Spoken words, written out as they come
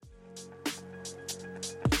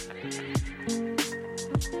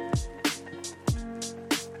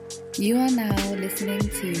You are now listening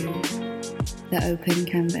to The Open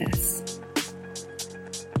Canvas.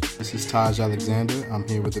 This is Taj Alexander. I'm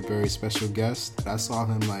here with a very special guest. I saw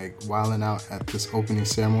him like wilding out at this opening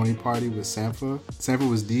ceremony party with Sampha. Sampha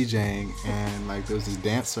was DJing and like there was this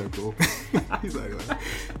dance circle. He's like,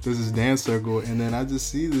 there's this dance circle, and then I just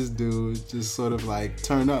see this dude just sort of like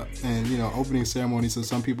turn up. And you know, opening ceremony, so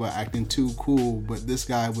some people are acting too cool, but this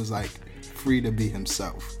guy was like free to be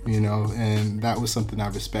himself, you know, and that was something I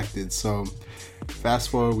respected. So fast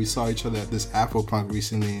forward, we saw each other at this Afropunk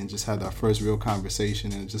recently and just had our first real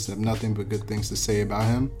conversation, and just have nothing but good things to say about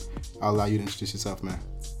him. I'll allow you to introduce yourself, man.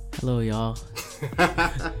 Hello, y'all.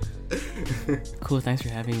 Cool, thanks for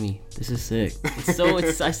having me. This is sick.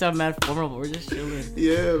 I sound mad formal, but we're just chilling.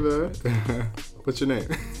 Yeah, man. What's your name?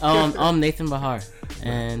 I'm Nathan Bahar,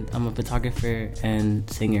 and I'm a photographer and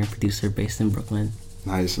singer and producer based in Brooklyn.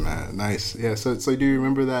 Nice, man. Nice. Yeah, so do you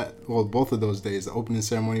remember that, well, both of those days, the opening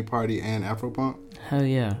ceremony party and Afropunk? Hell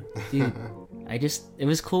yeah. Dude, it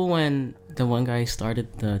was cool when the one guy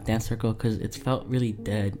started the dance circle because it felt really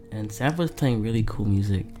dead, and Sam was playing really cool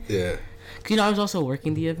music. Yeah. You know, I was also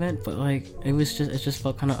working the event, but like it just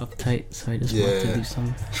felt kind of uptight, so I just wanted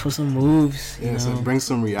to show some moves. Yeah, so bring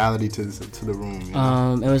some reality to the room. You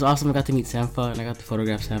know? It was awesome. I got to meet Sampha, and I got to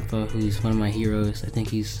photograph Sampha, who's one of my heroes. I think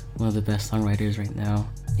he's one of the best songwriters right now.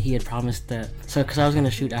 He had promised that, because I was gonna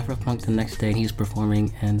shoot Afropunk the next day, and he was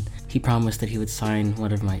performing, and he promised that he would sign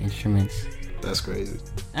one of my instruments. That's crazy.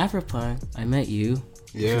 Afropunk, I met you.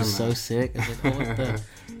 Yeah, which was so sick. I was like, the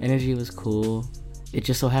energy was cool. It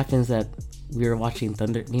just so happens that we were watching me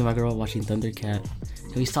and my girl were watching Thundercat,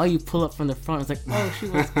 and we saw you pull up from the front. I was like, oh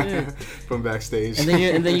shoot, what's good? From backstage. And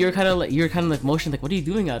then you're kind of like motioning like, what are you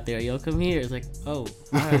doing out there? Yo, come here. It's like, oh,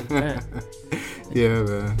 alright, bet. Yeah,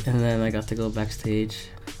 man. And then I got to go backstage.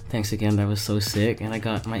 Thanks again, that was so sick. And I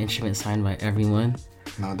got my instrument signed by everyone.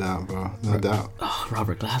 No doubt, bro. No doubt. Oh,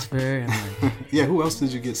 Robert Glasper. And yeah, who else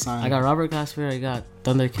did you get signed? I got Robert Glasper, I got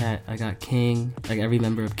Thundercat, I got King, like every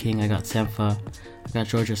member of King. I got Sampha, I got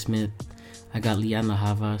Georgia Smith, I got Liana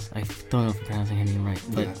Havas. I don't know if I'm pronouncing her name right,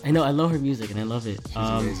 but yeah. I know I love her music and I love it. She's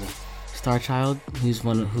amazing. Starchild, who's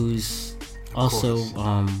also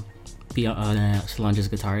Solange's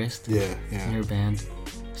guitarist. Yeah. In her band.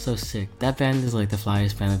 So sick. That band is like the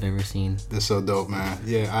flyest band I've ever seen. They're so dope, man.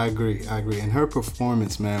 Yeah, I agree. And her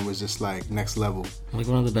performance, man, was just like next level. Like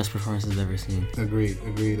one of the best performances I've ever seen.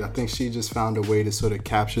 Agreed. I think she just found a way to sort of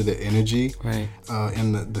capture the energy, right,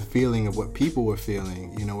 and the feeling of what people were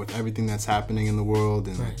feeling, you know, with everything that's happening in the world,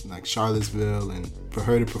 and right, like Charlottesville, and for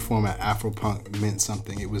her to perform at Afropunk meant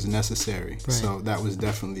something. It was necessary. Right. So that was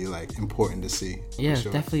definitely like important to see. Yeah,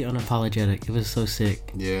 sure. Definitely unapologetic. It was so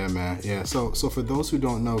sick. Yeah, man. Yeah. So for those who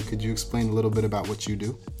don't know, could you explain a little bit about what you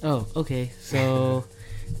do? Oh, okay. So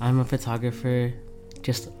I'm a photographer,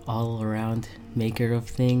 just all around maker of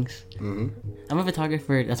things. Mm-hmm. I'm a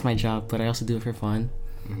photographer, that's my job, but I also do it for fun.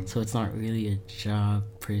 Mm-hmm. So it's not really a job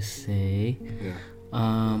per se. Yeah.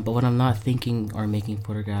 But when I'm not thinking or making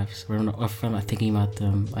photographs, or if I'm not thinking about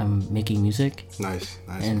them, I'm making music. Nice.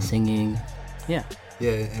 And singing. Yeah.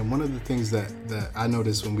 Yeah, and one of the things that I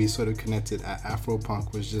noticed when we sort of connected at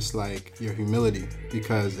Afropunk was just like your humility,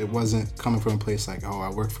 because it wasn't coming from a place like, oh, I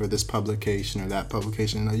work for this publication or that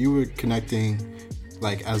publication. No, you were connecting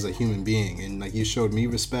like as a human being, and like you showed me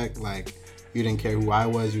respect. Like you didn't care who I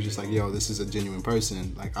was. You're just like, yo, this is a genuine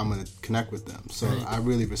person. Like I'm gonna connect with them. So right. I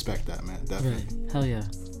really respect that, man. Definitely. Right. Hell yeah.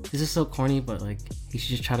 This is so corny, but like you should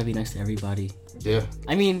just try to be nice to everybody. Yeah.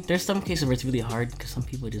 I mean, there's some cases where it's really hard because some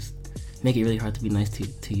people just make it really hard to be nice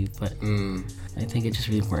to you, but I think it's just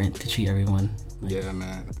really important to treat everyone. Yeah,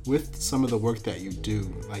 man. With some of the work that you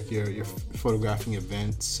do, like you're photographing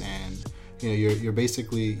events, and you know you're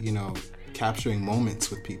basically, you know, capturing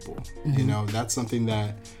moments with people. Mm-hmm. You know, that's something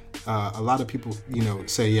that a lot of people, you know,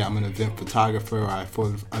 say, yeah, I'm an event photographer, or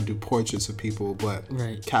I do portraits of people, but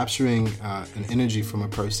right, capturing an energy from a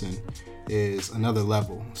person is another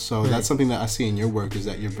level. So right, that's something that I see in your work, is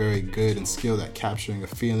that you're very good and skilled at capturing a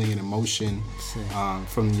feeling and emotion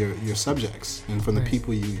from your subjects and from the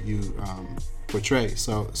people you portray.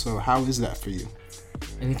 So how is that for you?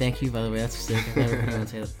 I mean, thank you, by the way. That's sick. I've never heard anyone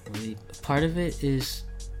say that. Really. Part of it is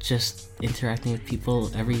just interacting with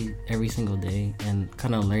people every single day and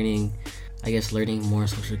kind of learning more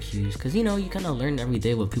social cues, because you know you kind of learn every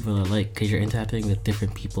day what people are like, because you're interacting with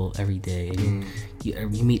different people every day, and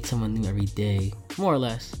you meet someone new every day, more or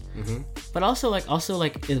less. Mm-hmm. But also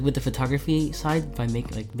with the photography side, by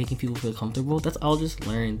making people feel comfortable, that's all just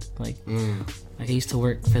learned. Like I used to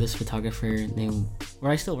work for this photographer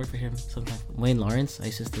I still work for him sometimes, Wayne Lawrence. I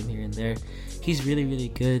assist him here and there. He's really, really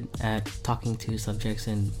good at talking to subjects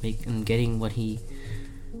and getting what he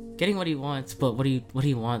getting what he wants, but what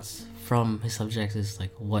he wants from his subjects is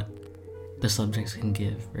like what the subjects can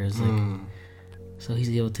give, whereas like so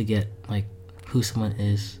he's able to get like who someone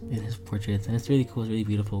is in his portraits, and it's really cool. It's really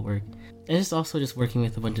beautiful work. And it's also just working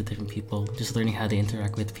with a bunch of different people, just learning how to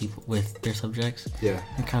interact with people, with their subjects. Yeah.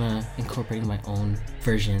 And kind of incorporating my own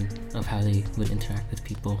version of how they would interact with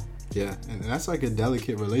people. Yeah, and that's like a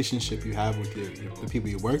delicate relationship you have with the people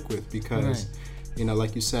you work with, because, you know,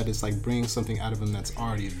 like you said, it's like bringing something out of them that's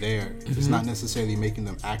already there. It's not necessarily making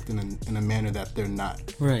them act in a manner that they're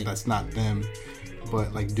not. Right. That's not them.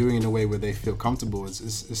 But like doing it in a way where they feel comfortable,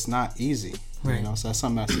 it's not easy. Right. You know, so that's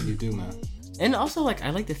something that you do, man. And also, like,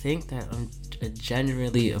 I like to think that I'm a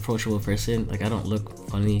genuinely approachable person. Like, I don't look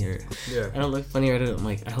funny or I don't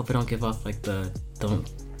like, I hope I don't give off like the don't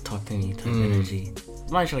talk to me type energy.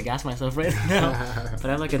 I'm not trying to gas myself right now, but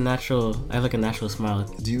I have like a natural smile.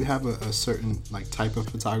 Do you have a certain like type of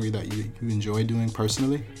photography that you enjoy doing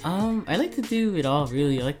personally? I like to do it all,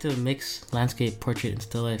 really. I like to mix landscape, portrait, and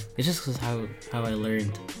still life. It's just how I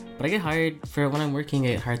learned. But I get hired for when I'm working. I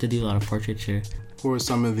get hired to do a lot of portraiture. Who are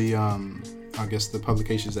some of the I guess the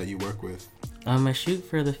publications that you work with? I shoot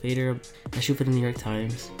for the Fader. I shoot for the New York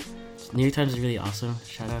Times. New York Times is really awesome.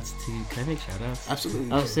 Shoutouts to... Can I make shoutouts?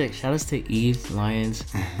 Absolutely. Oh, sick. Shoutouts to Eve Lyons,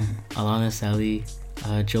 Alana Sally,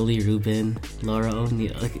 Jolie Rubin, Laura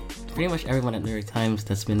O'Neill. Like, pretty much everyone at New York Times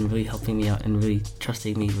that's been really helping me out and really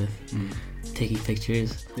trusting me with taking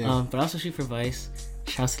pictures. Yeah. But I also shoot for Vice.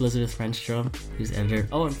 Shouts to Elizabeth Frenstrom, who's editor.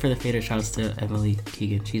 Oh, and for the Fader, shouts to Emily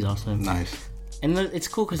Keegan. She's awesome. Nice. And it's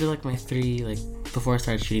cool because they're like my three, like, before I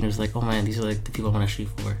started shooting, it was like, oh man, these are like the people I want to shoot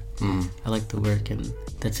for. I like the work and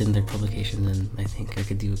that's in their publications, and I think I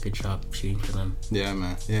could do a good job shooting for them. Yeah,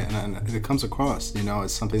 man. Yeah, and it comes across, you know,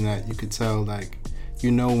 it's something that you could tell, like, you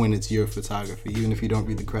know when it's your photography. Even if you don't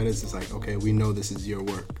read the credits, it's like, okay, we know this is your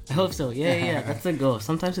work. I hope so. Yeah, that's the goal.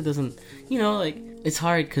 Sometimes it doesn't, you know, like, it's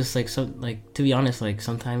hard because, like, to be honest, like,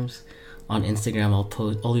 sometimes on Instagram,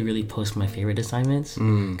 I'll only really post my favorite assignments.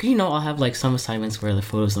 Because, you know, I'll have, like, some assignments where the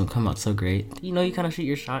photos don't come out so great. You know, you kind of shoot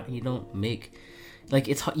your shot and you don't make... Like,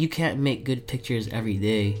 you can't make good pictures every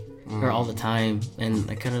day or all the time. And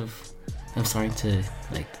I'm starting to,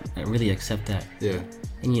 like, really accept that. Yeah.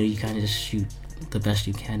 And, you know, you kind of just shoot the best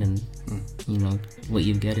you can, and you know what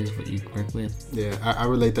you get is what you work with. Yeah, I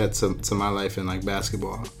relate that to my life in like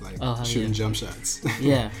basketball, like shooting jump shots.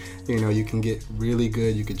 Yeah. You know, you can get really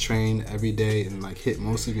good, you can train every day and like hit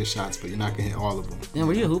most of your shots, but you're not gonna hit all of them. Yeah,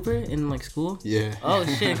 were you a hooper in like school? Yeah. Oh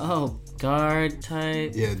shit. Oh, guard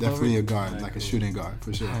type. Yeah, definitely a guard, like a shooting guard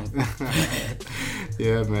for sure.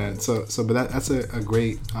 Yeah, man. So but that's a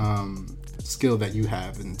great skill that you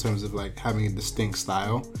have in terms of like having a distinct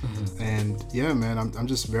style. And yeah, man, I'm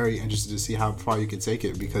just very interested to see how far you can take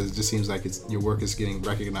it, because it just seems like your work is getting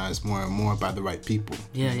recognized more and more by the right people.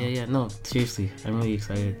 Yeah. No, seriously, I'm really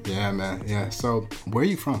excited. Yeah, man. Yeah. So where are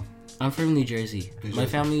you from? I'm from New Jersey. My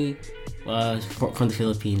family was from the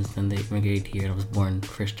Philippines, and they immigrated here, and I was born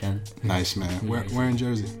first gen. Nice, man. Where in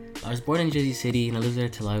Jersey? I was born in Jersey City, and I lived there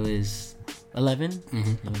till I was 11.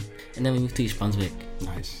 And then we moved to East Brunswick.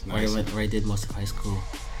 Nice. Where I did most of high school.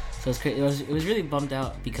 So it's crazy. It was really bummed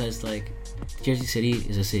out because like Jersey City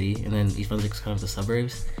is a city, and then East Brunswick is kind of the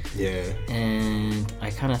suburbs. Yeah. And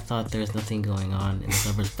I kind of thought there was nothing going on in the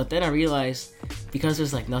suburbs, but then I realized because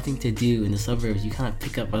there's like nothing to do in the suburbs, you kind of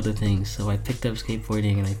pick up other things. So I picked up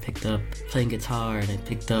skateboarding, and I picked up playing guitar, and I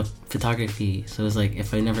picked up photography. So it was like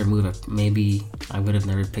if I never moved, maybe I would have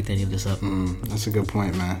never picked any of this up. That's a good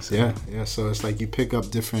point, man. So, yeah. So it's like you pick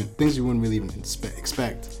up different things you wouldn't really even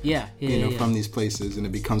expect. Yeah. From these places, and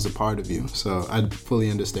it becomes a part of you. So I fully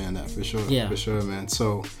understand that for sure. Yeah. For sure, man.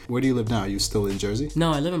 So where do you live now? Are you still in Jersey?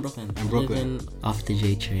 No, I live in Brooklyn. In Brooklyn? Live off the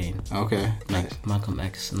J train. Okay. Like nice. Malcolm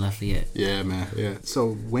X and Lafayette. Yeah, man. Yeah.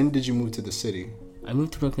 So when did you move to the city? I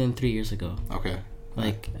moved to Brooklyn 3 years ago. Okay.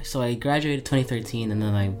 So I graduated 2013, and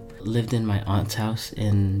then I lived in my aunt's house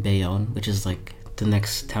in Bayonne, which is like the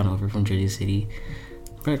next town over from Jersey City,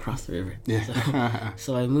 right across the river. Yeah.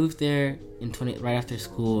 So I moved there right after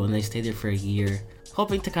school, and I stayed there for a year,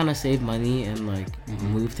 hoping to kind of save money and like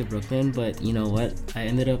move to Brooklyn. But you know what? I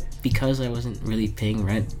ended up, because I wasn't really paying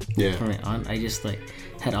rent for my aunt, I just like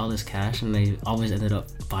had all this cash, and I always ended up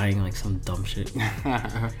buying like some dumb shit.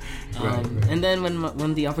 Right. And then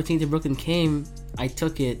when the opportunity to Brooklyn came, I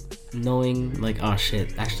took it knowing like, oh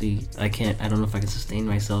shit, actually I don't know if I can sustain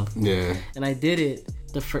myself. Yeah. And I did it.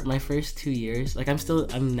 My first 2 years, like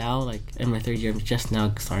I'm now like in my third year, I'm just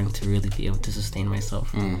now starting to really be able to sustain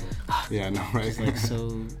myself. Yeah, I know, right? It's like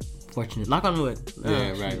so fortunate. Knock on wood.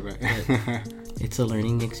 Right. It's a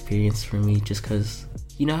learning experience for me, just because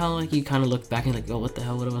you know how like you kind of look back and like, oh, what the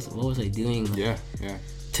hell? What was I doing? Like, yeah.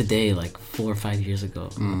 today, like 4 or 5 years ago.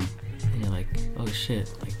 And you're like, oh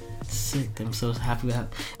shit, like sick. I'm so happy with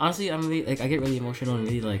that. Honestly, I'm really like, I get really emotional and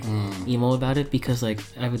really like emo about it, because like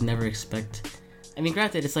I would never expect. I mean,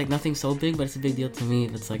 granted, it's like nothing so big, but it's a big deal to me.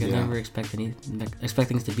 It's like I never expect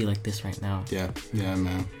things to be like this right now. Yeah,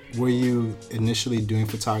 man. Were you initially doing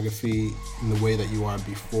photography in the way that you are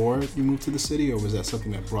before you moved to the city, or was that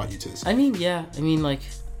something that brought you to the city? I mean, yeah. I mean, like,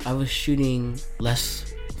 I was shooting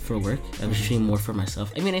less for work. I was shooting more for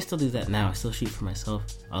myself. I mean, I still do that now. I still shoot for myself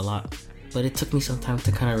a lot. But it took me some time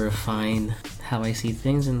to kind of refine how I see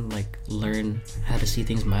things and like learn how to see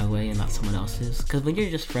things my way and not someone else's. Because when you're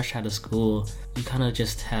just fresh out of school, you kind of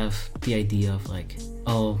just have the idea of like,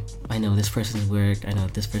 oh, I know this person's work, I know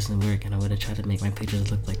this person's work, and I'm going to try to make my pictures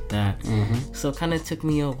look like that. So it kind of took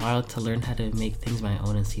me a while to learn how to make things my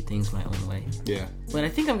own and see things my own way. Yeah. But I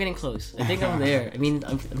think I'm getting close. I think I'm there. I mean,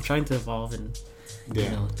 I'm trying to evolve and, you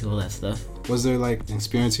know, do all that stuff. Was there like an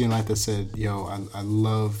experience in your life that said, yo, I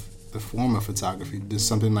love the form of photography? Did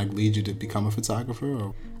something like lead you to become a photographer?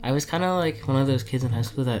 Or? I was kind of like one of those kids in high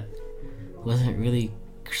school that wasn't really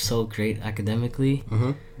so great academically.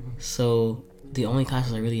 So the only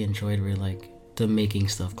classes I really enjoyed were like the making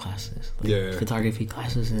stuff classes, like photography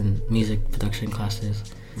classes and music production classes.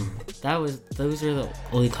 Those were the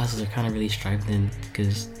only classes I kind of really strived in,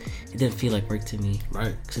 because it didn't feel like work to me.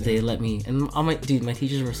 Right. So they let me, and all my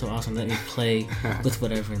teachers were so awesome. Let me play with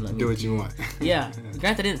whatever and let me do what you want. Yeah.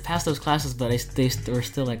 Granted, I didn't pass those classes, but they were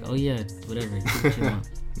still like, oh yeah, whatever, do what you want.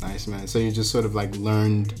 Nice, man. So you just sort of like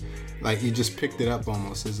learned, like you just picked it up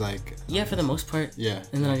almost as like. Yeah, for the most part. Yeah.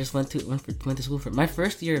 And then I just went to school for my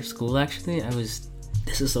first year of school. Actually,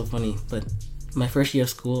 this is so funny, but my first year of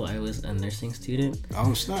school, I was a nursing student.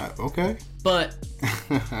 Oh snap! Okay. But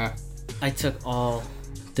I took all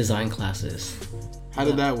design classes. How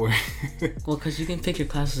did that work? Well, because you can pick your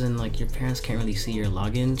classes and like your parents can't really see your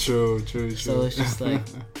login. True. So it's just like,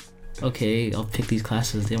 okay, I'll pick these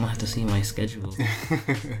classes. They don't have to see my schedule.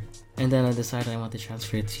 And then I decided I want to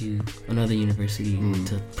transfer to another university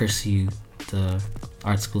to pursue the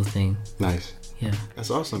art school thing. Nice. Yeah. That's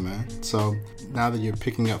awesome, man. So now that you're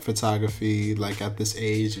picking up photography like at this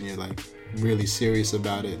age and you're like really serious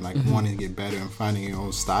about it, like wanting to get better and finding your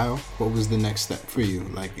own style, what was the next step for you?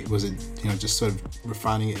 Like, was it, you know, just sort of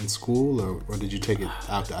refining it in school, or did you take it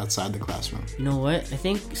outside the classroom? You know what? I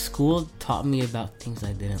think school taught me about things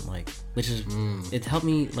I didn't like, which is, it helped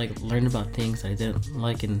me like learn about things I didn't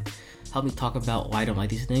like and help me talk about why I don't like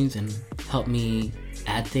these things and help me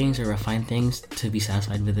add things or refine things to be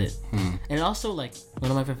satisfied with it. And also, like, one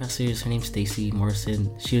of my professors, her name's Stacy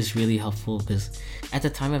Morrison, she was really helpful because at the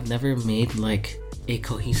time I've never made like a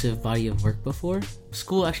cohesive body of work before.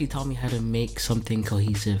 School actually taught me how to make something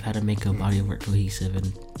cohesive, how to make a body of work cohesive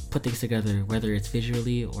and put things together, whether it's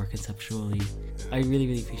visually or conceptually. I really,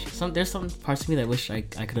 really appreciate there's some parts of me that I wish I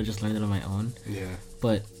could have just learned it on my own. Yeah.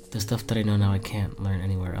 But the stuff that I know now I can't learn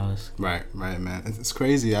anywhere else. Right, man. It's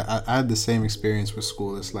crazy. I had the same experience with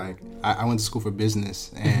school. It's like I went to school for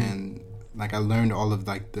business and like I learned all of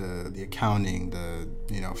like the accounting, the,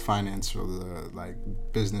 you know, finance, or the like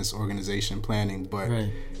business organization planning, but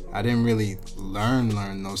I didn't really learn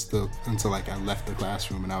those stuff until like I left the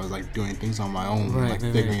classroom and I was like doing things on my own,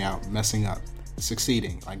 figuring out, messing up,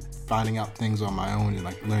 succeeding, like finding out things on my own and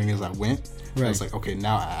like learning as I went. I was like, okay,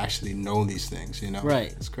 now I actually know these things, you know?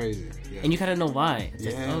 Right. It's crazy. Yeah. And you kind of know why. It's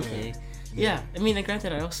like, okay. Yeah. I mean,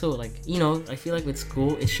 granted, I also like, you know, I feel like with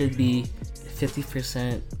school, it should be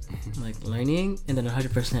 50% like learning and then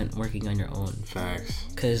 100% working on your own. Facts.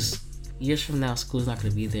 Because years from now, school's not going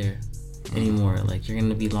to be there anymore. Like, you're going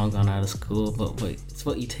to be long gone out of school, but it's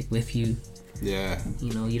what you take with you. Yeah.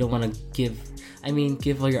 You know, you don't want to give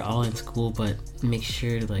all your all in school, but make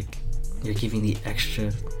sure like you're giving the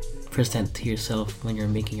extra percent to yourself when you're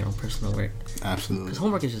making your own personal work. Absolutely. Because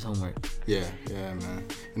homework is just homework. Yeah, man.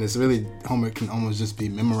 And it's really, homework can almost just be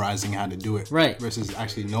memorizing how to do it. Right. Versus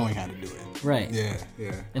actually knowing how to do it. Right. Yeah.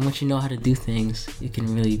 And once you know how to do things, it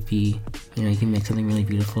can really be, you know, you can make something really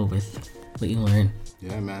beautiful with what you learn.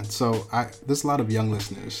 Yeah, man. So there's a lot of young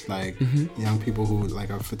listeners, like young people who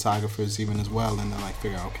like are photographers even as well, and they're like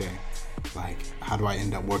figure out, okay, like how do I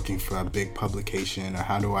end up working for a big publication, or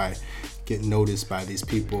how do I get noticed by these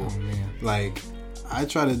people? Like I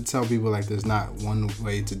try to tell people like there's not one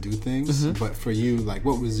way to do things, but for you, like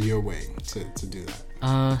what was your way to do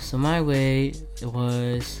that? So my way, it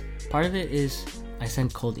was, part of it is I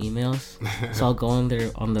send cold emails. So I'll go on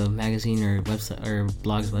there on the magazine or website or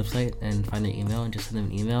blog's website and find their email and just send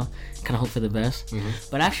them an email, kind of hope for the best.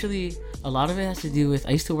 But actually a lot of it has to do with,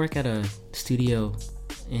 I used to work at a studio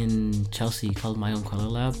in Chelsea called My Own Color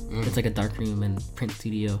Lab. It's like a darkroom and print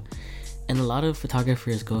studio, And a lot of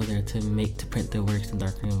photographers go there to print their works in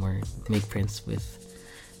darkroom or make prints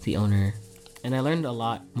with the owner. And I learned a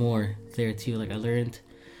lot more there too. Like I learned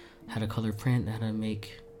how to color print, how to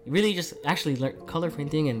make, really just actually color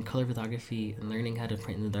printing and color photography, and learning how to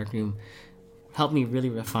print in the darkroom helped me really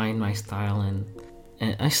refine my style and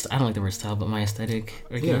I don't like the word style, but my aesthetic,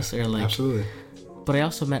 I guess, or like. Absolutely. But I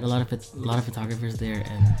also met a lot of photographers there,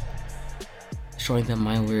 and showing them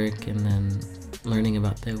my work, and then learning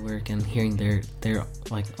about their work and hearing their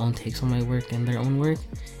like own takes on my work and their own work.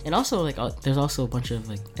 And also like there's also a bunch of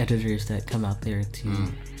like editors that come out there to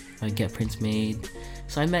like get prints made.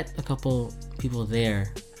 So I met a couple people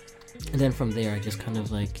there, and then from there I just kind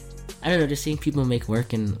of like, I don't know, just seeing people make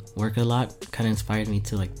work and work a lot kind of inspired me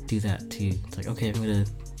to like do that too. It's like, okay,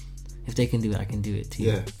 if they can do it, I can do it too.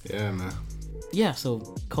 Yeah, man. Yeah,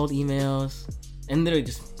 so cold emails and literally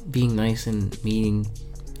just being nice and meeting,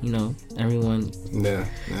 everyone. Yeah.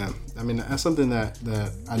 I mean, that's something that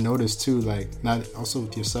I noticed too, like not also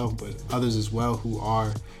with yourself, but others as well who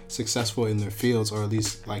are successful in their fields, or at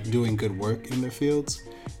least like doing good work in their fields,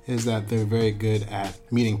 is that they're very good at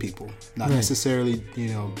meeting people, not necessarily,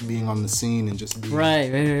 being on the scene and just being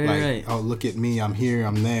right. Oh, look at me, I'm here,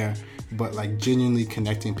 I'm there. But like genuinely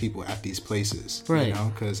connecting people at these places,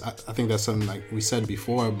 because I think that's something like we said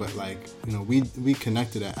before, but like, we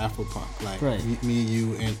connected at Afropunk, like me,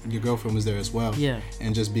 you, and your girlfriend was there as well. Yeah.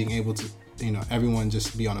 And just being able to, everyone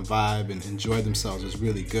just be on a vibe and enjoy themselves was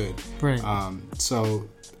really good. Right. So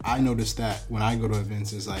I noticed that when I go to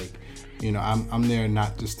events, is like, I'm there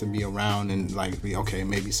not just to be around and like be, okay,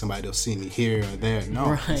 maybe somebody will see me here or there.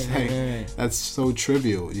 No, that's so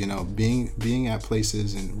trivial. Being at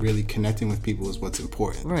places and really connecting with people is what's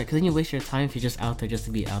important. Right, because then you waste your time if you're just out there just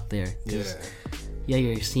to be out there. Yeah,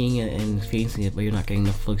 you're seeing it and experiencing it, but you're not getting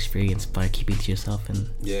the full experience by keeping to yourself and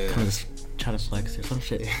kind of just try to flex or some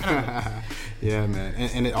shit. Yeah, man.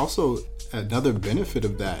 And it also, another benefit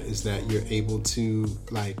of that is that you're able to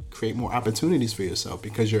like create more opportunities for yourself,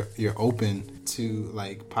 because you're open to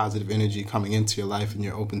like positive energy coming into your life, and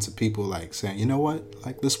you're open to people like saying, you know what,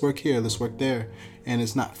 like let's work here, let's work there, and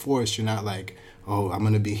it's not forced. You're not like, oh, I'm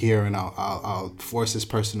gonna be here and I'll force this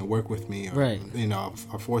person to work with me, or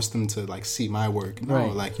I'll force them to like see my work. No,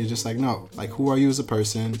 like you're just like, no, like who are you as a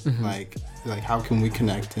person? Like how can we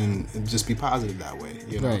connect and just be positive that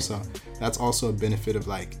way, So that's also a benefit of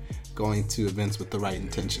like going to events with the right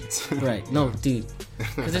intentions. No, dude,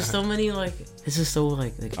 because there's so many like, this is so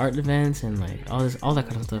like art events and like all that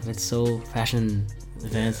kind of stuff. It's so fashion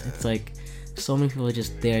events. It's like so many people are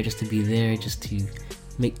just there just to be there, just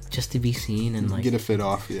to be seen and like get a fit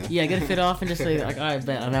off. Get a fit off and just like all right,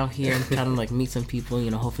 bet I'm out here and kind of like meet some people,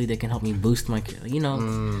 hopefully they can help me boost my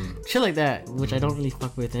shit like that, which I don't really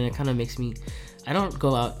fuck with, and it kind of makes me, I don't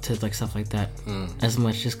go out to like stuff like that as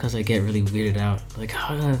much, just because I get really weirded out. Like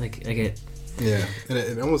how I get. Yeah, and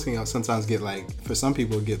it almost can sometimes get like, for some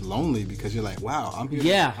people get lonely, because you're like, wow, I'm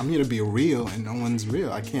here to be real, and no one's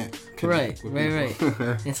real. I can't connect with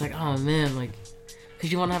people. It's like, oh man, like,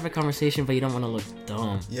 because you want to have a conversation, but you don't want to look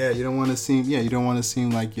dumb. Yeah, you don't want to seem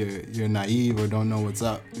like you're naive or don't know what's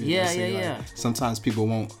up. Yeah. Sometimes people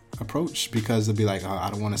won't approach because they'll be like, oh, I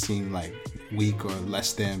don't want to seem like weak or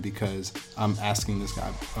less than, because I'm asking this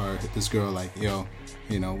guy or this girl like, yo,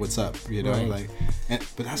 what's up? Like,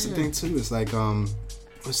 but that's the thing too. It's like,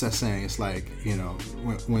 what's that saying? It's like,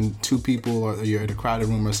 when two people, or you're in a crowded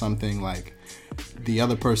room or something, like the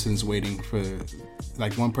other person's waiting for,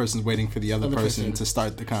 like one person's waiting for the other person to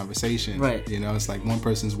start the conversation. Right. It's like one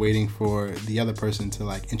person's waiting for the other person to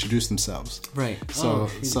like introduce themselves. Right. So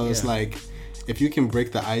it's like, if you can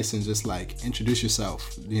break the ice and just like introduce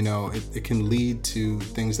yourself, it can lead to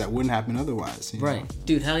things that wouldn't happen otherwise. Right.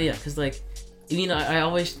 Dude, hell yeah. Cause like, I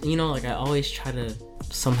always try to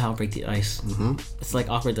somehow break the ice. Mm-hmm. It's like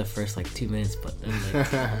awkward the first like 2 minutes, but then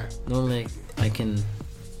like normally I can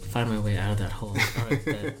find my way out of that hole.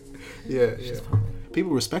 Yeah.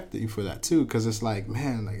 People respect you for that too, because it's like,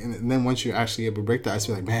 man, like, and then once you're actually able to break the ice,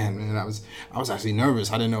 you're like, man, I was actually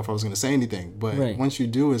nervous. I didn't know if I was going to say anything, but once you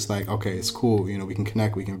do, it's like, okay, it's cool. We can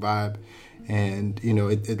connect, we can vibe, and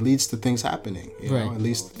it leads to things happening. It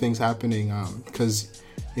leads to things happening because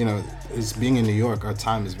it's being in New York, our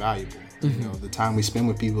time is valuable. The time we spend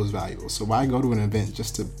with people is valuable. So why go to an event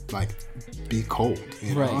just to like be cold?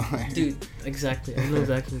 Right, dude. Exactly. I know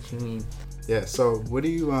exactly what you mean. Yeah. So what do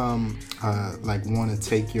you like want to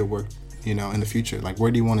take your work, in the future? Like,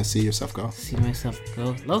 where do you want to see yourself go? See myself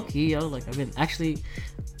go, low key, yo. Like,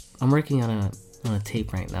 I'm working on on a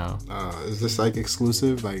tape right now. Is this like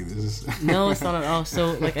exclusive? Like, is this... No, it's not at all.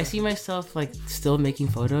 So like I see myself like still making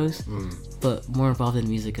photos, but more involved in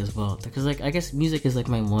music as well. Because like I guess music is like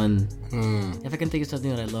my one. If I can think of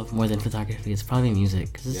something that I love more than photography, it's probably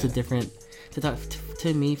music. Because it's a different.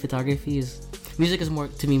 To me, photography is music is more.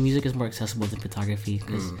 To me, music is more accessible than photography.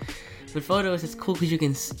 Because with photos, it's cool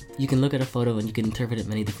because you can look at a photo and you can interpret it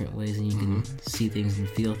many different ways, and you can see things and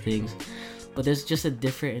feel things. But there's just a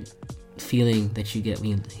different feeling that you get when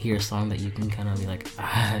you hear a song that you can kind of be like,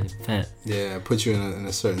 pet. Yeah, put you in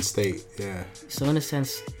a certain state. Yeah. So in a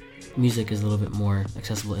sense, music is a little bit more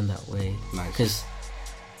accessible in that way. Nice. Because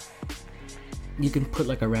you can put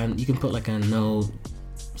like a note.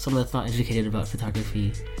 Someone that's not educated about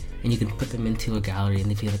photography, and you can put them into a gallery, and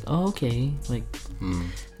they feel like, oh, okay, like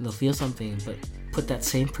they'll feel something. But put that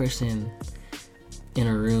same person in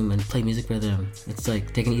a room and play music for them, it's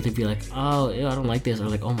like they can either be like, oh, ew, I don't like this, or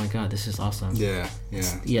like, oh my god, this is awesome. Yeah.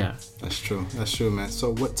 That's true, man.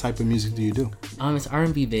 So what type of music do you do? It's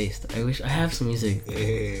R&B based. I wish I have some music.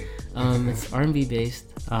 Hey. It's R&B based.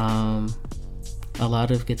 A lot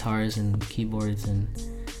of guitars and keyboards and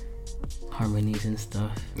harmonies and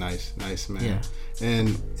stuff. Nice, man. Yeah.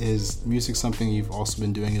 And is music something you've also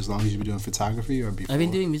been doing as long as you've been doing photography, or before? I've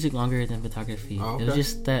been doing music longer than photography. Oh, okay. It was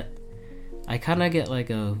just that I kind of get like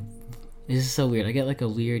this is so weird. I get like a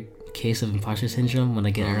weird case of imposter syndrome when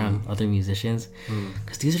I get around other musicians,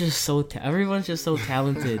 because these are just everyone's just so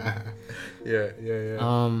talented. Yeah.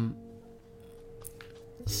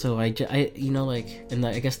 So I and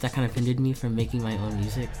I guess that kind of hindered me from making my own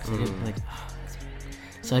music.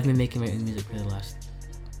 So I've been making my own music for the last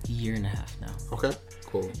year and a half now. Okay,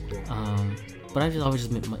 cool. But I've just always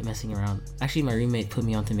just been messing around. Actually, my roommate put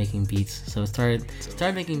me onto making beats, so I started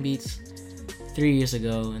making beats 3 years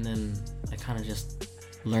ago, and then I kind of just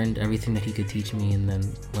learned everything that he could teach me, and then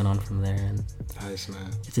went on from there. And nice,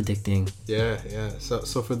 man. It's addicting. Yeah.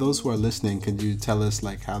 So for those who are listening, could you tell us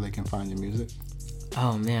like how they can find your music?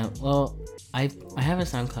 Oh man, well I have a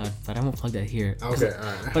SoundCloud, but I won't plug that here. Okay,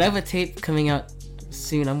 alright. But I have a tape coming out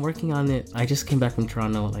soon. I'm working on it. I just came back from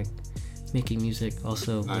Toronto, like making music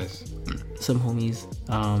also. Nice. With some homies.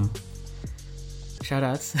 Shout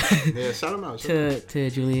outs. Yeah, shout them out. to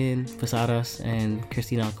Julian Posadas and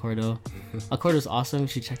Christina Alcordo. Alcordo's awesome. You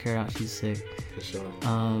should check her out. She's sick. For sure.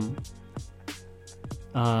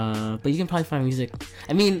 But you can probably find music.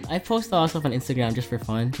 I mean, I post a lot of stuff on Instagram just for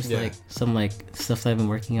fun, just like some like stuff that I've been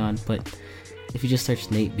working on. But if you just search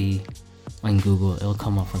Nate B on Google, it'll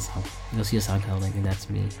come up on some. You'll see a SoundCloud link, and that's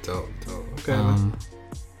me. Dope. Okay. Man.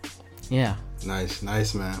 Yeah. Nice,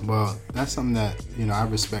 man. Well, that's something that I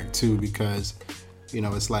respect too, because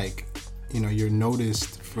it's like you're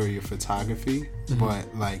noticed for your photography, but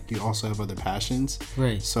like you also have other passions,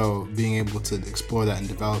 right? So being able to explore that and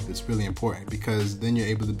develop is really important, because then you're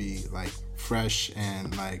able to be like fresh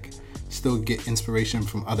and like still get inspiration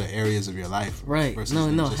from other areas of your life, right?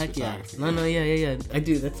 No, heck yeah. No, yeah. I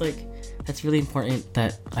do. That's really important,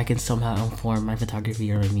 that I can somehow inform my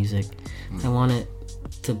photography or my music. I want it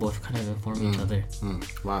to both kind of inform each other.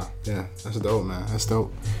 Wow, yeah, that's dope, man. That's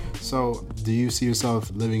dope. So, do you see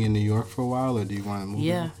yourself living in New York for a while, or do you want to move?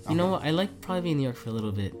 Yeah, you know what? I like probably being in New York for a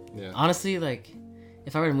little bit. Yeah. Honestly, like,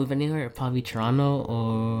 if I were to move anywhere, it'd probably be Toronto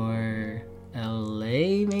or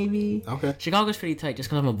LA, maybe. Okay. Chicago's pretty tight, just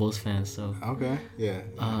because I'm a Bulls fan. So. Okay. Yeah.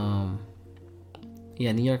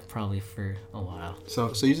 Yeah, New York probably for a while.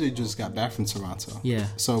 So you usually just got back from Toronto. Yeah.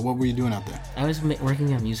 So what were you doing out there? I was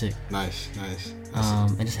working on music. Nice.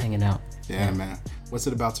 And just hanging out. Yeah, man. What's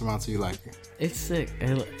it about Toronto you like? It's sick.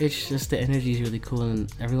 It's just the energy is really cool,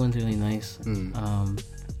 and everyone's really nice.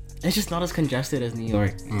 It's just not as congested as New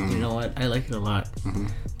York. You know what? I like it a lot.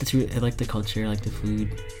 I like the culture. I like the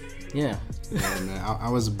food. Yeah. Yeah, man. I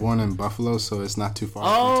was born in Buffalo, so it's not too far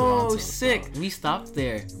from Toronto. Oh, sick. So. We stopped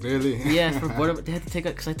there. Really? Yeah, for border. They had to take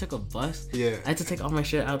because I took a bus. Yeah. I had to take all my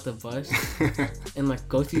shit out the bus and like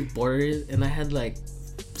go through borders, and I had like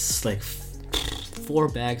 4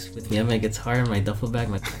 bags with me. I had my guitar, my duffel bag,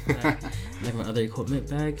 my backpack, like my other equipment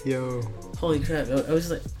bag. Yo. Holy crap. I was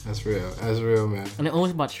like... That's real, man. And I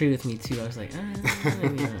almost bought Tree with me, too. I was like,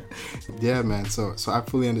 maybe not. Yeah, man. So I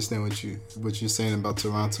fully understand what you're saying about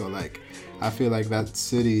Toronto. Like, I feel like that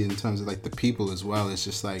city, in terms of, like, the people as well, it's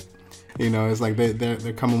just, like, it's like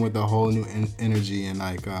they're coming with a whole new energy, and,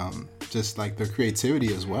 like, just, like, their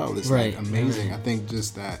creativity as well. It's, like, amazing. Right. I think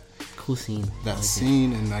just that... cool scene. That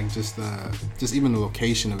scene and like just even the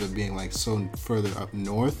location of it being like so further up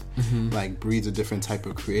north, like breeds a different type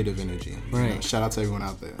of creative energy. Right. You know? Shout out to everyone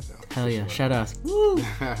out there. Hell yeah! Sure. Shout out. Woo!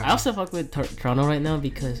 I also fuck with Toronto right now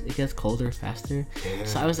because it gets colder faster. Yeah.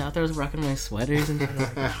 So I was out there, I was rocking my sweaters and shit.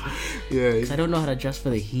 Yeah. Because I don't know how to adjust for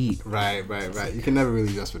the heat. Right. You can never really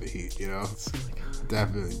adjust for the heat, you know. So like,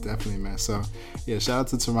 Definitely, man. So, yeah, shout out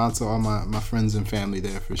to Toronto, all my friends and family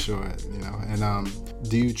there for sure, you know. And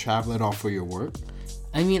do you travel at all for your work?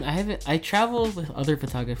 I mean, I travel with other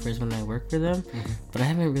photographers when I work for them, but I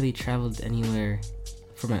haven't really traveled anywhere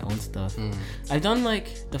for my own stuff. I've done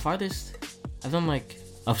like the farthest, I've done like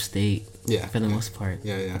upstate, for the most part.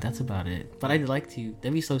 Yeah. But that's about it. But I'd like to.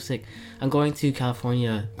 That'd be so sick. I'm going to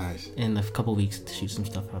California in a couple weeks to shoot some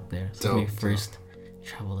stuff out there. So my first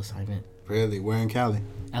travel assignment. Really? Where in Cali?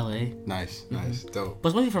 LA. Nice. Dope. But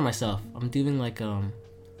it's mostly for myself. I'm doing like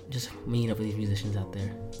just meeting up with these musicians out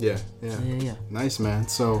there. Yeah. Nice, man.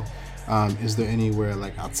 So, is there anywhere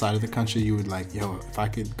like outside of the country you would like, yo, if I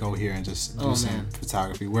could go here and just do some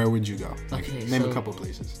photography, where would you go? Like, name a couple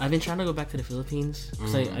places. I've been trying to go back to the Philippines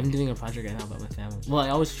because I'm doing a project right now about my family. Well, I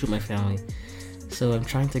always shoot my family. So I'm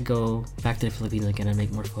trying to go back to the Philippines again and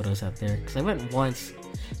make more photos out there. Because I went once.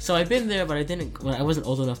 So I've been there, but I wasn't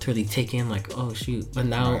old enough to really take in like, oh shoot. But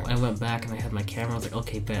now I went back and I had my camera. I was like,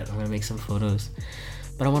 okay, bet, I'm going to make some photos.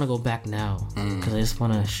 But I want to go back now because I just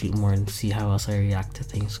want to shoot more and see how else I react to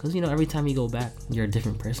things. Because, you know, every time you go back, you're a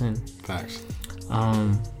different person. Facts.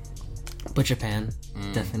 But Japan,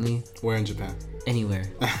 definitely. Where in Japan? Anywhere.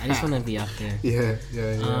 I just want to be out there. Yeah.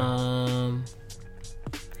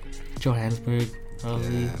 Johannesburg, probably.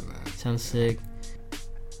 Yeah, man. Sounds sick.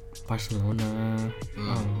 Barcelona.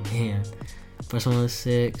 Oh, man. Barcelona's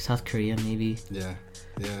sick. South Korea, maybe. Yeah,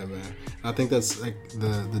 man. I think that's like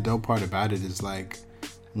the dope part about it is like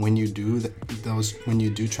when you do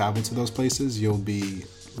travel to those places, you'll be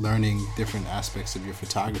learning different aspects of your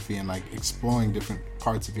photography and like exploring different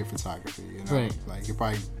parts of your photography, you know. Right. Like you'll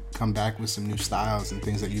probably come back with some new styles and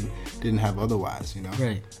things that you didn't have otherwise, you know.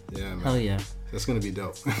 Right. Yeah, man. Hell yeah. That's gonna be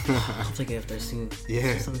dope. I'll take it after soon. Yeah.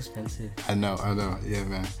 It's so expensive. I know. Yeah,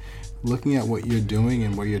 man. Looking at what you're doing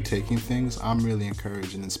and where you're taking things, I'm really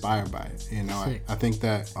encouraged and inspired by it. You know, I think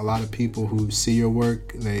that a lot of people who see your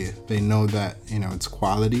work, they know that, you know, it's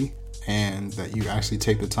quality and that you actually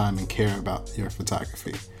take the time and care about your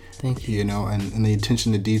photography. Thank you. You know, and the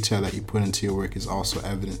attention to detail that you put into your work is also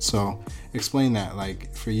evident. So explain that,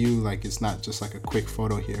 like for you, like it's not just like a quick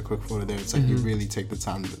photo here, a quick photo there. It's like you really take the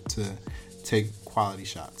time to take quality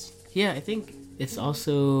shots. Yeah, I think it's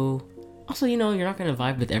also, you know, you're not going to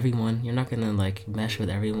vibe with everyone. You're not going to like mesh with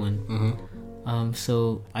everyone.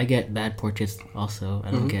 So I get bad portraits also.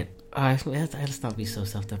 I don't get, I just not be so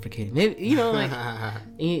self-deprecating. Maybe, you know, like I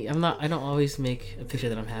don't always make a picture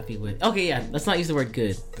that I'm happy with. Okay, yeah, let's not use the word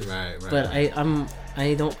good. Right. But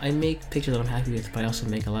I make pictures that I'm happy with, but I also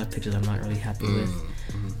make a lot of pictures I'm not really happy with.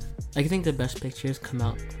 I think the best pictures come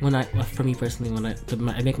out for me personally, when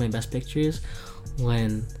I make my best pictures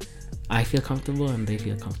when I feel comfortable and they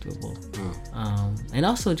feel comfortable. And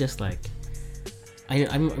also just like,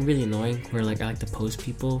 I'm really annoying where like I like to pose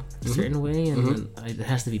people a certain way and then it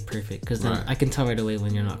has to be perfect because then I can tell right away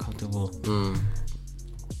when you're not comfortable.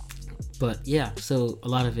 But yeah, so a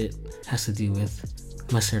lot of it has to do with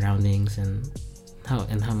my surroundings and how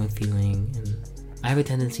I'm feeling, and I have a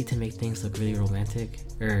tendency to make things look really romantic,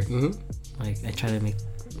 or like I try to make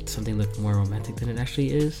something look more romantic than it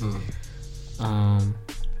actually is.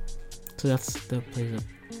 So that plays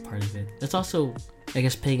a part of it. That's also, I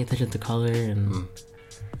guess, paying attention to color and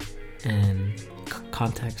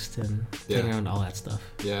context and playing around all that stuff.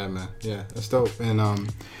 Yeah, man. Yeah, that's dope. And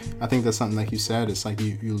I think that's something, like you said, it's like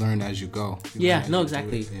you learn as you go.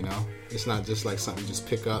 Exactly. You know, it's not just like something you just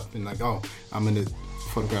pick up and like, oh, I'm gonna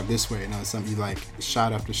photograph this way. No, it's something you like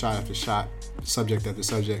shot after shot after shot, subject after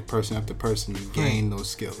subject, person after person. You gain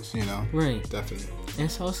those skills, you know. Right. Definitely. And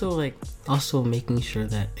it's also making sure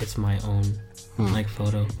that it's my own like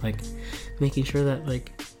photo, like making sure that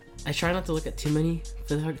like I try not to look at too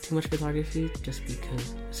much photography, just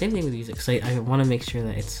because. Same thing with music. So I want to make sure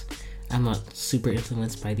that I'm not super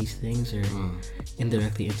influenced by these things or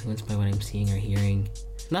indirectly influenced by what I'm seeing or hearing.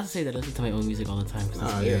 Not to say that I listen to my own music all the time, because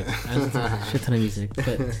that's weird. I listen to a shit ton of music.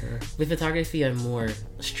 But with photography, I'm more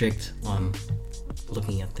strict on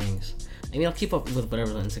looking at things. I mean, I'll keep up with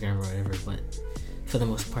whatever's on Instagram or whatever, but for the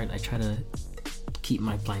most part, I try to keep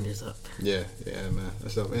my blinders up. Yeah, man.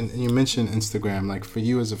 That's dope. And you mentioned Instagram. Like, for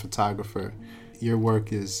you as a photographer, your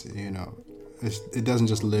work is, you know, it doesn't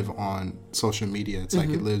just live on social media. It's like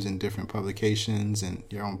it lives in different publications and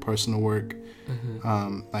your own personal work.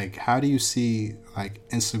 Like, how do you see like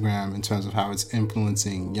Instagram in terms of how it's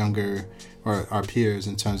influencing younger or our peers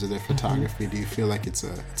in terms of their photography? Do you feel like it's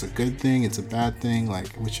a good thing? It's a bad thing? Like,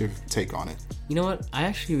 what's your take on it? You know what? I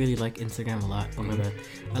actually really like Instagram a lot. Oh my bad.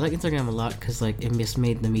 I like Instagram a lot because like it just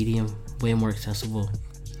made the medium way more accessible,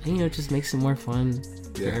 and it just makes it more fun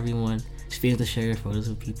for everyone. Just being able to share your photos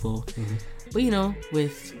with people. But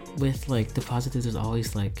with like the positives, there's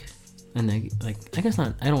always like a like I guess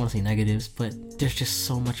not. I don't want to say negatives, but there's just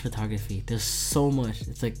so much photography. There's so much.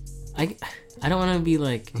 It's like I don't want to be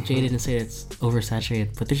like jaded and say it's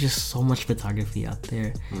oversaturated, but there's just so much photography out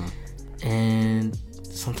there, and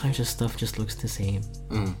sometimes just stuff just looks the same.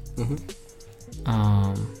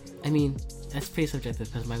 I mean, that's pretty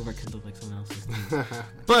subjective because my work could look like someone else's.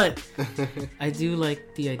 But I do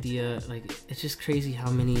like the idea. Like, it's just crazy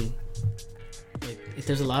how many. Like, if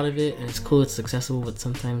there's a lot of it and it's cool, it's accessible, but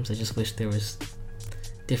sometimes I just wish there was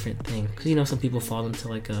different things. Because some people fall into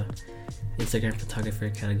like a Instagram photographer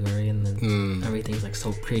category, and then everything's like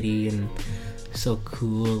so pretty and so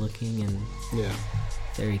cool looking and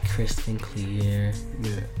very crisp and clear.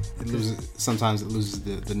 Sometimes it loses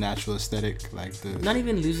the natural aesthetic, like not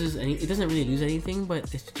even loses any. It doesn't really lose anything,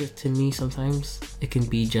 but it's just, to me, sometimes it can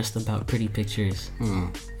be just about pretty pictures,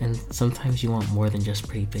 and sometimes you want more than just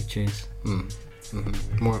pretty pictures.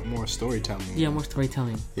 More storytelling. Yeah, more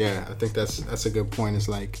storytelling. Yeah, I think that's a good point. It's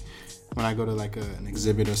like when I go to like an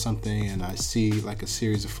exhibit or something and I see like a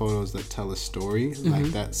series of photos that tell a story, like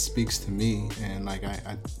that speaks to me, and like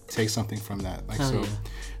I take something from that. Like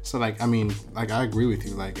so like, I mean, like, I agree with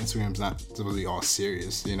you. Like, Instagram's not supposed to be all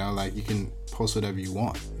serious, like you can post whatever you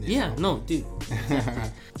want. You know? No, dude.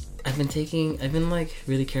 I've been like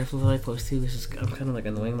really careful what I post too, which is, I'm kind of like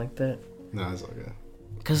annoying like that. No, it's all good.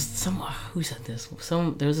 Cause who said this?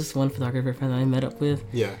 There was this one photographer friend that I met up with.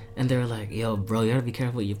 Yeah. And they were like, "Yo, bro, you gotta be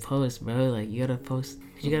careful what you post, bro. Like, you gotta post.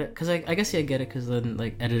 Cause I guess I get it. Cause then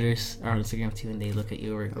like editors are on Instagram too, and they look at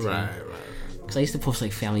your work too. Right. Cause I used to post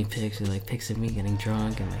like family pics or like pics of me getting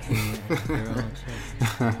drunk and like hanging out with a girl and shit.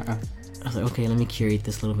 I was like, okay, let me curate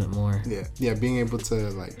this a little bit more. Yeah. Being able to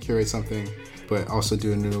like curate something, but also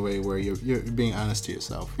do it in a way where you're being honest to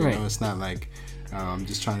yourself. You know, it's not like.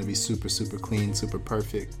 Just trying to be super, super clean, super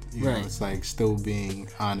perfect. You know, it's like still being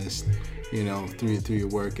honest, through your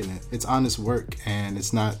work, and it's honest work, and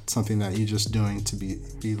it's not something that you're just doing to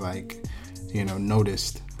be like,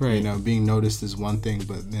 noticed. Right. Being noticed is one thing,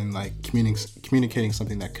 but then like communicating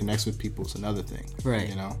something that connects with people is another thing.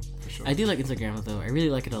 Right. For sure. I do like Instagram though. I really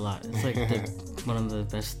like it a lot. It's like one of the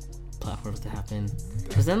best platforms to happen.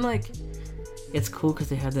 Because then like, it's cool because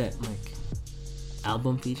they have that like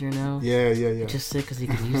album feature now. Yeah. Which is sick because you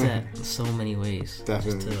can use that in so many ways.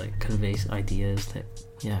 Definitely. Just to like convey ideas that,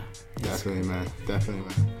 Definitely, man.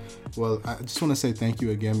 Well, I just want to say thank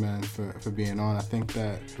you again, man, for being on. I think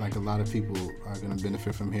that like a lot of people are going to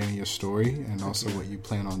benefit from hearing your story and also what you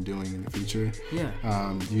plan on doing in the future. Yeah.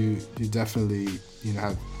 You definitely,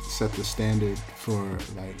 have set the standard for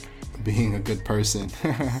like being a good person.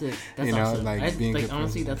 Sick. That's awesome. Like being like,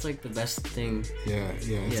 honestly, that's like the best thing. Yeah.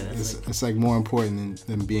 It's like more important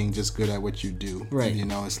than being just good at what you do. Right.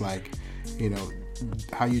 It's like,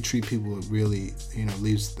 how you treat people really,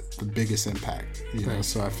 leaves the biggest impact.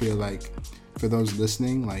 So I feel like for those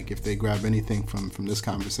listening, like if they grab anything from this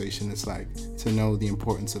conversation, it's like to know the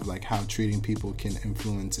importance of like how treating people can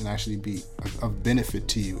influence and actually be of benefit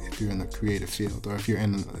to you if you're in the creative field or if you're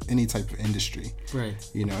in any type of industry. Right.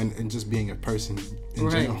 And just being a person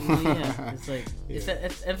in general. Yeah. It's like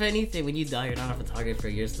if anything, when you die, you're not a photographer.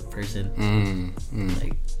 You're just a person.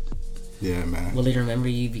 Like. Yeah, man. Will they remember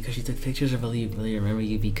you because you took pictures, or will they remember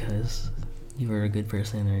you because you were a good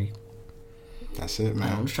person? Or that's it,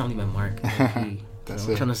 man. I'm just trying to leave my mark. I'm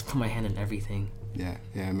trying to put my hand in everything. Yeah,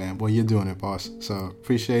 man. Well, you're doing it, boss. So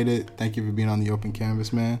appreciate it. Thank you for being on the Open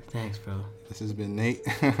Canvas, man. Thanks, bro. This has been Nate,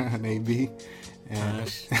 Nate B, and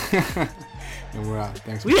we're out.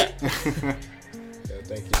 Thanks, man. Thank you, man.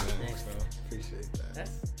 Thanks, bro. Appreciate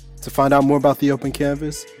that. To find out more about the Open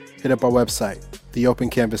Canvas, hit up our website,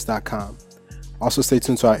 theopencanvas.com. Also stay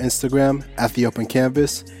tuned to our Instagram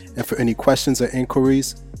 @theopencanvas, and for any questions or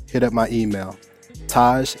inquiries, hit up my email,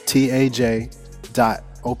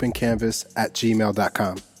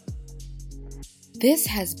 taj.opencanvas@gmail.com. This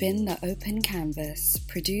has been The Open Canvas,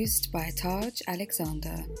 produced by Taj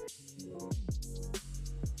Alexander.